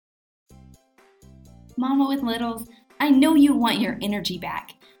Mama with littles, I know you want your energy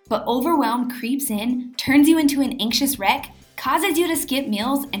back, but overwhelm creeps in, turns you into an anxious wreck, causes you to skip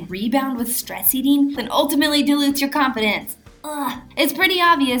meals and rebound with stress eating, and ultimately dilutes your confidence. Ugh, it's pretty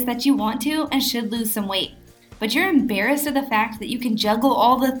obvious that you want to and should lose some weight, but you're embarrassed of the fact that you can juggle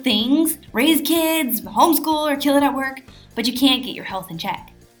all the things, raise kids, homeschool, or kill it at work, but you can't get your health in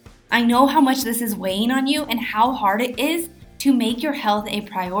check. I know how much this is weighing on you and how hard it is to make your health a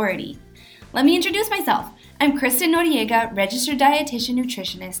priority. Let me introduce myself. I'm Kristen Noriega, registered dietitian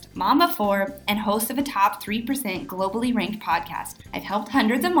nutritionist, mom of 4, and host of a top 3% globally ranked podcast. I've helped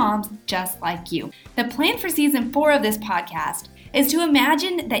hundreds of moms just like you. The plan for season 4 of this podcast is to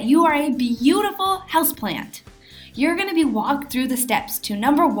imagine that you are a beautiful houseplant. You're going to be walked through the steps to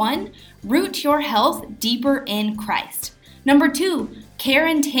number 1, root your health deeper in Christ. Number 2, care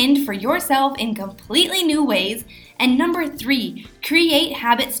and tend for yourself in completely new ways. And number 3, create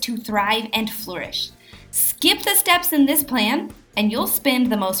habits to thrive and flourish. Skip the steps in this plan, and you'll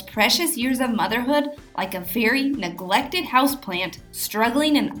spend the most precious years of motherhood like a very neglected houseplant,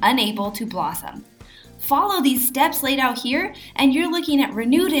 struggling and unable to blossom. Follow these steps laid out here, and you're looking at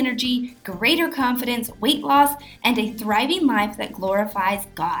renewed energy, greater confidence, weight loss, and a thriving life that glorifies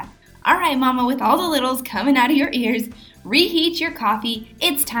God. All right, Mama with all the littles coming out of your ears, reheat your coffee.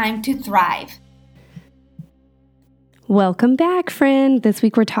 It's time to thrive. Welcome back, friend. This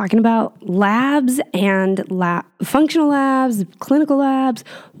week we're talking about labs and functional labs, clinical labs,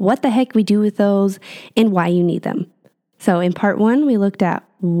 what the heck we do with those, and why you need them. So in part 1, we looked at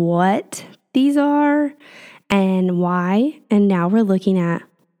what these are and why, and now we're looking at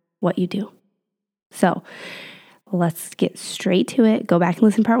what you do. So let's get straight to it. Go back and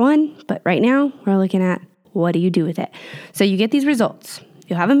listen to part 1, but right now we're looking at what do you do with it. So you get these results.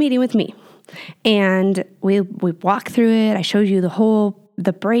 You'll have a meeting with me. And we walk through it. I showed you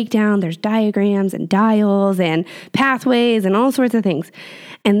the breakdown. There's diagrams and dials and pathways and all sorts of things.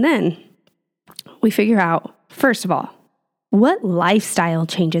 And then we figure out, first of all, what lifestyle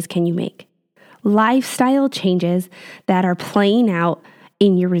changes can you make? Lifestyle changes that are playing out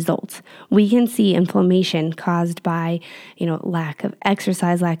in your results. We can see inflammation caused by, lack of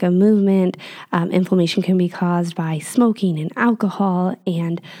exercise, lack of movement. Inflammation can be caused by smoking and alcohol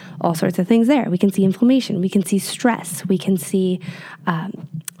and all sorts of things there. We can see inflammation. We can see stress. We can see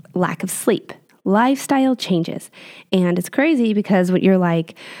lack of sleep. Lifestyle changes. And it's crazy because what you're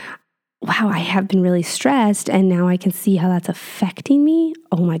like, wow, I have been really stressed and now I can see how that's affecting me.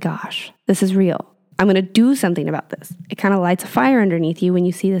 Oh my gosh, this is real. I'm going to do something about this. It kind of lights a fire underneath you when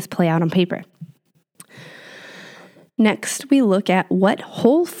you see this play out on paper. Next, we look at what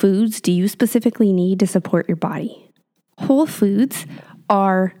whole foods do you specifically need to support your body. Whole foods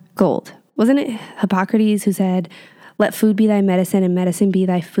are gold. Wasn't it Hippocrates who said, let food be thy medicine and medicine be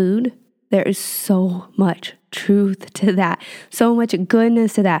thy food? There is so much truth to that, so much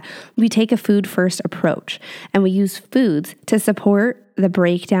goodness to that. We take a food first approach and we use foods to support the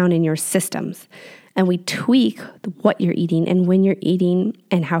breakdown in your systems. And we tweak what you're eating and when you're eating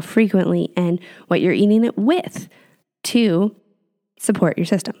and how frequently and what you're eating it with to support your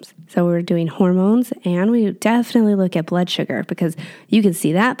systems. So we're doing hormones and we definitely look at blood sugar because you can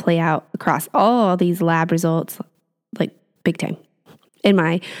see that play out across all these lab results like big time. In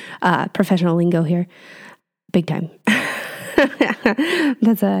my professional lingo here, big time.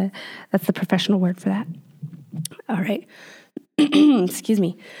 That's the professional word for that. All right. Excuse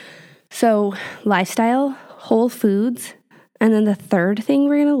me. So lifestyle, whole foods, and then the third thing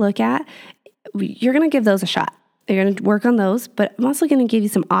we're going to look at, you're going to give those a shot. You're going to work on those, but I'm also going to give you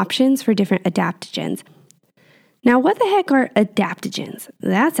some options for different adaptogens. Now, what the heck are adaptogens?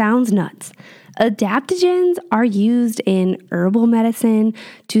 That sounds nuts. Adaptogens are used in herbal medicine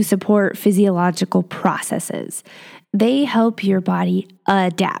to support physiological processes. They help your body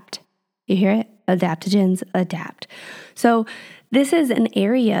adapt. You hear it? Adaptogens adapt. So this is an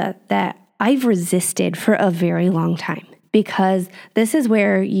area that I've resisted for a very long time because this is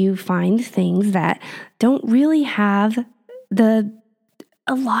where you find things that don't really have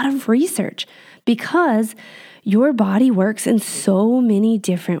a lot of research because your body works in so many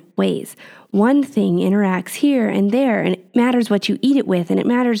different ways. One thing interacts here and there, and it matters what you eat it with, and it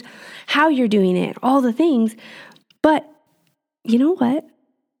matters how you're doing it, all the things. But you know what?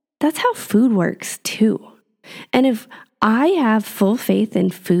 That's how food works too. And if I have full faith in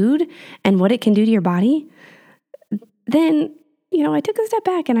food and what it can do to your body, then, I took a step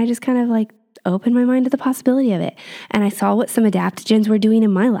back and I just kind of opened my mind to the possibility of it. And I saw what some adaptogens were doing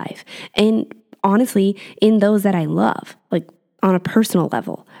in my life. And honestly, in those that I love, on a personal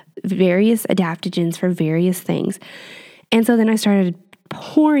level, various adaptogens for various things. And so then I started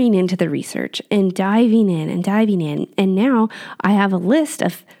pouring into the research and diving in. And now I have a list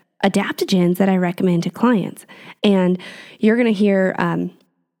of adaptogens that I recommend to clients. And you're going to hear,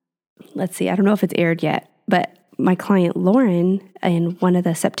 let's see, I don't know if it's aired yet, but my client Lauren, in one of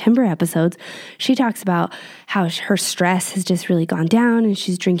the September episodes, she talks about how her stress has just really gone down, and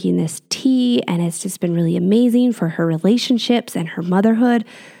she's drinking this tea, and it's just been really amazing for her relationships and her motherhood.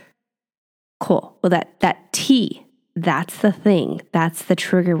 Cool. Well, that tea, that's the thing. That's the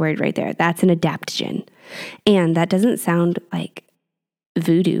trigger word right there. That's an adaptogen. And that doesn't sound like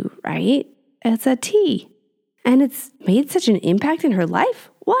voodoo, right? It's a tea. And it's made such an impact in her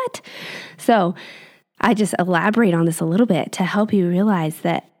life. What? So I just elaborate on this a little bit to help you realize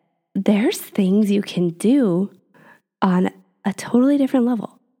that there's things you can do on a totally different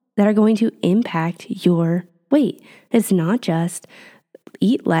level that are going to impact your weight. It's not just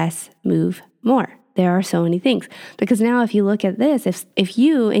eat less, move more. There are so many things. Because now if you look at this, if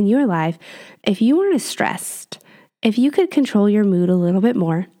you in your life, if you weren't as stressed, if you could control your mood a little bit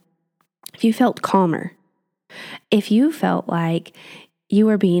more, if you felt calmer, if you felt like you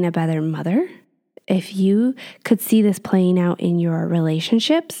were being a better mother, if you could see this playing out in your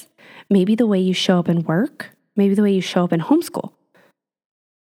relationships, maybe the way you show up in work, maybe the way you show up in homeschool,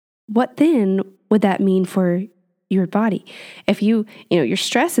 what then would that mean for your body? If your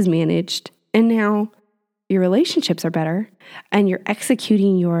stress is managed and now your relationships are better and you're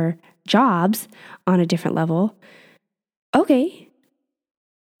executing your jobs on a different level, okay,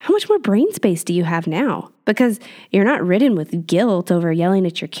 how much more brain space do you have now? Because you're not ridden with guilt over yelling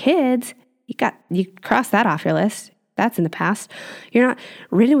at your kids. You cross that off your list. That's in the past. You're not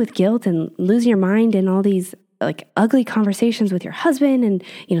ridden with guilt and losing your mind in all these like ugly conversations with your husband and,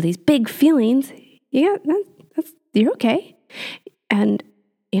 these big feelings. Yeah, you're okay. And,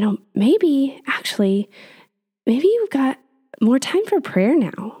 maybe you've got more time for prayer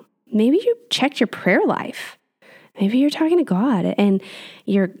now. Maybe you checked your prayer life. Maybe you're talking to God and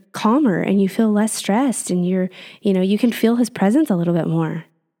you're calmer and you feel less stressed and you can feel his presence a little bit more.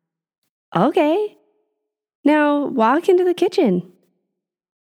 Okay. Now walk into the kitchen.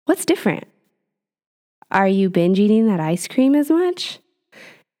 What's different? Are you binge eating that ice cream as much?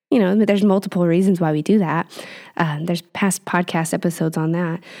 There's multiple reasons why we do that. There's past podcast episodes on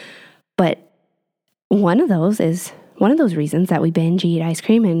that. But one of those reasons that we binge eat ice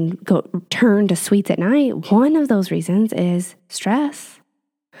cream and turn to sweets at night, one of those reasons is stress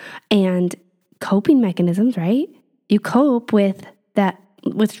and coping mechanisms, right? You cope with that,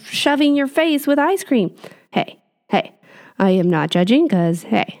 with shoving your face with ice cream. Hey, I am not judging because,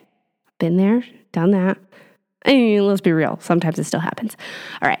 hey, I've been there, done that. I mean, let's be real. Sometimes it still happens.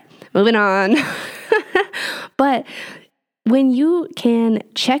 All right, moving on. But when you can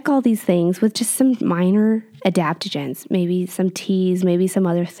check all these things with just some minor adaptogens, maybe some teas, maybe some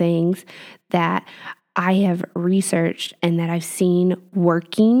other things that I have researched and that I've seen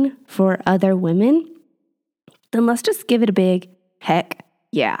working for other women, then let's just give it a big heck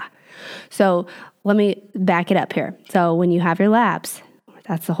yeah. So let me back it up here. So when you have your labs,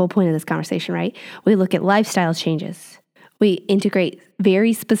 that's the whole point of this conversation, right? We look at lifestyle changes. We integrate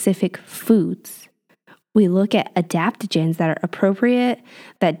very specific foods. We look at adaptogens that are appropriate,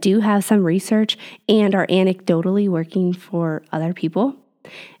 that do have some research and are anecdotally working for other people.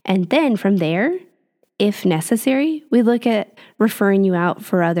 And then from there, if necessary, we look at referring you out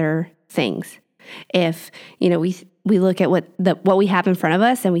for other things. If, we look at what we have in front of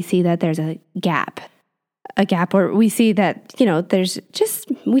us and we see that there's a gap where we see that, we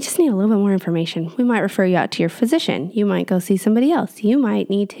just need a little bit more information. We might refer you out to your physician. You might go see somebody else. You might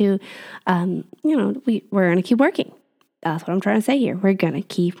need to, we're going to keep working. That's what I'm trying to say here. We're going to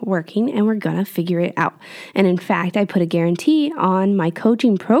keep working and we're going to figure it out. And in fact, I put a guarantee on my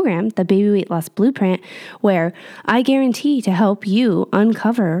coaching program, the Baby Weight Loss Blueprint, where I guarantee to help you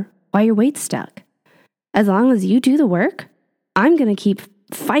uncover why your weight's stuck. As long as you do the work, I'm going to keep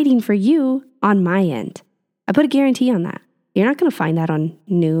fighting for you on my end. I put a guarantee on that. You're not going to find that on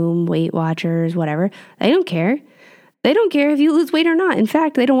Noom, Weight Watchers, whatever. They don't care. They don't care if you lose weight or not. In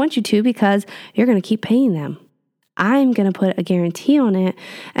fact, they don't want you to because you're going to keep paying them. I'm going to put a guarantee on it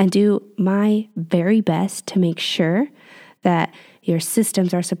and do my very best to make sure that your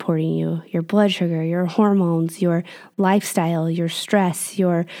systems are supporting you, your blood sugar, your hormones, your lifestyle, your stress,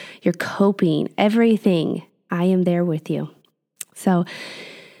 your coping, everything. I am there with you. So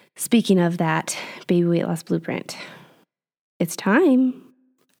speaking of that Baby Weight Loss Blueprint, it's time.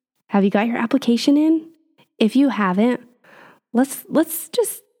 Have you got your application in? If you haven't, let's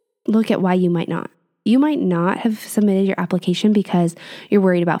just look at why you might not. You might not have submitted your application because you're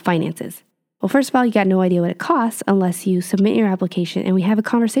worried about finances. Well, first of all, you got no idea what it costs unless you submit your application and we have a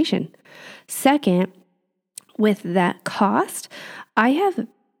conversation. Second, with that cost, I have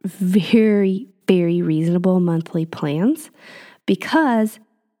very, very reasonable monthly plans because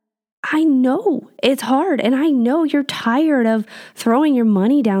I know it's hard and I know you're tired of throwing your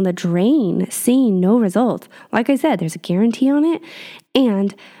money down the drain, seeing no results. Like I said, there's a guarantee on it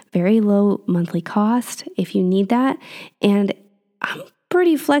and very low monthly cost if you need that. And I'm a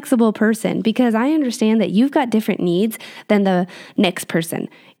pretty flexible person because I understand that you've got different needs than the next person.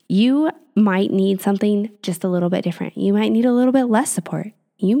 You might need something just a little bit different. You might need a little bit less support.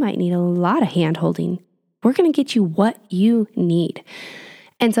 You might need a lot of hand holding. We're going to get you what you need.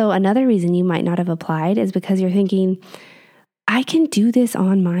 And so another reason you might not have applied is because you're thinking, I can do this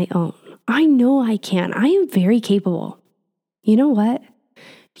on my own. I know I can. I am very capable. You know what?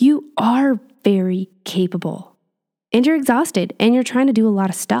 You are very capable. And you're exhausted and you're trying to do a lot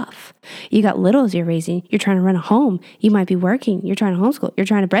of stuff. You got littles you're raising. You're trying to run a home. You might be working. You're trying to homeschool. You're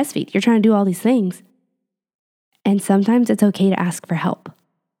trying to breastfeed. You're trying to do all these things. And sometimes it's okay to ask for help.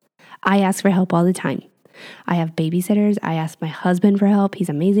 I ask for help all the time. I have babysitters. I ask my husband for help. He's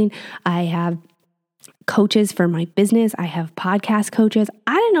amazing. I have coaches for my business. I have podcast coaches.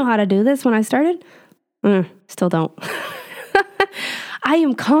 I didn't know how to do this when I started. Still don't. I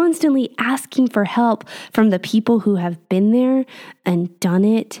am constantly asking for help from the people who have been there and done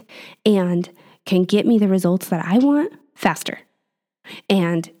it and can get me the results that I want faster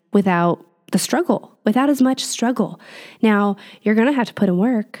and without the struggle, without as much struggle. Now, you're going to have to put in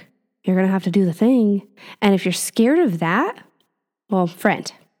work. You're going to have to do the thing. And if you're scared of that, well, friend,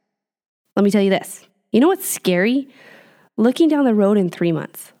 let me tell you this. You know what's scary? Looking down the road in 3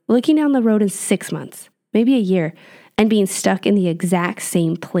 months, looking down the road in 6 months, maybe a year, and being stuck in the exact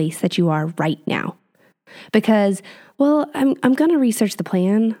same place that you are right now. Because, well, I'm going to research the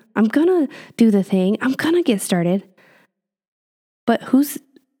plan. I'm going to do the thing. I'm going to get started. But who's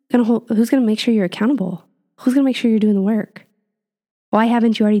going to make sure you're accountable? Who's going to make sure you're doing the work? Why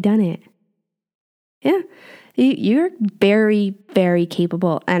haven't you already done it? Yeah, you're very, very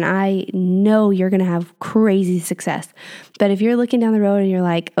capable. And I know you're going to have crazy success. But if you're looking down the road and you're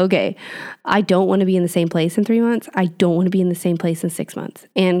like, okay, I don't want to be in the same place in 3 months. I don't want to be in the same place in 6 months.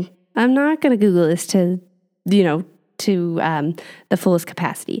 And I'm not going to Google this to the fullest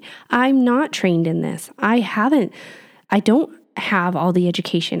capacity. I'm not trained in this. I don't have all the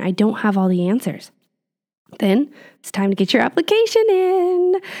education. I don't have all the answers. Then it's time to get your application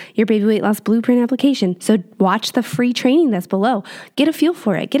in, your baby weight loss blueprint application. So watch the free training that's below. Get a feel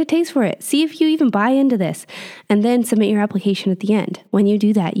for it. Get a taste for it. See if you even buy into this. And then submit your application at the end. When you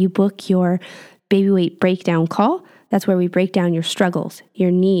do that, you book your baby weight breakdown call. That's where we break down your struggles,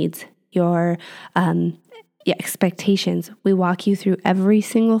 your needs, your expectations. We walk you through every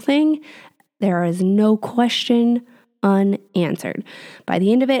single thing. There is no question unanswered. By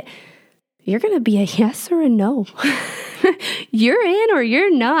the end of it, you're going to be a yes or a no. You're in or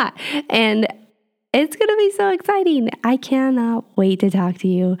you're not. And it's going to be so exciting. I cannot wait to talk to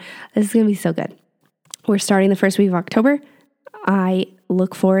you. This is going to be so good. We're starting the first week of October. I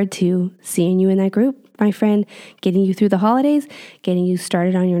look forward to seeing you in that group, my friend, getting you through the holidays, getting you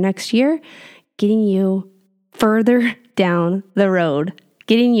started on your next year, getting you further down the road,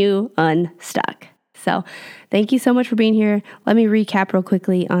 getting you unstuck. So thank you so much for being here. Let me recap real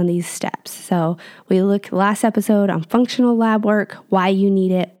quickly on these steps. So we looked last episode on functional lab work, why you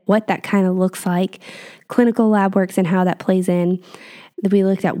need it, what that kind of looks like, clinical lab works and how that plays in. We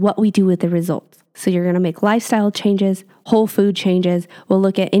looked at what we do with the results. So you're going to make lifestyle changes, whole food changes. We'll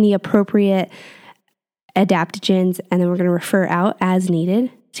look at any appropriate adaptogens, and then we're going to refer out as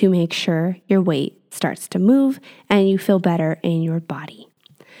needed to make sure your weight starts to move and you feel better in your body.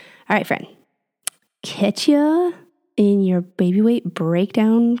 All right, friend. Catch you in your baby weight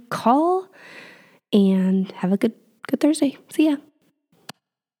breakdown call and have a good Thursday. See ya.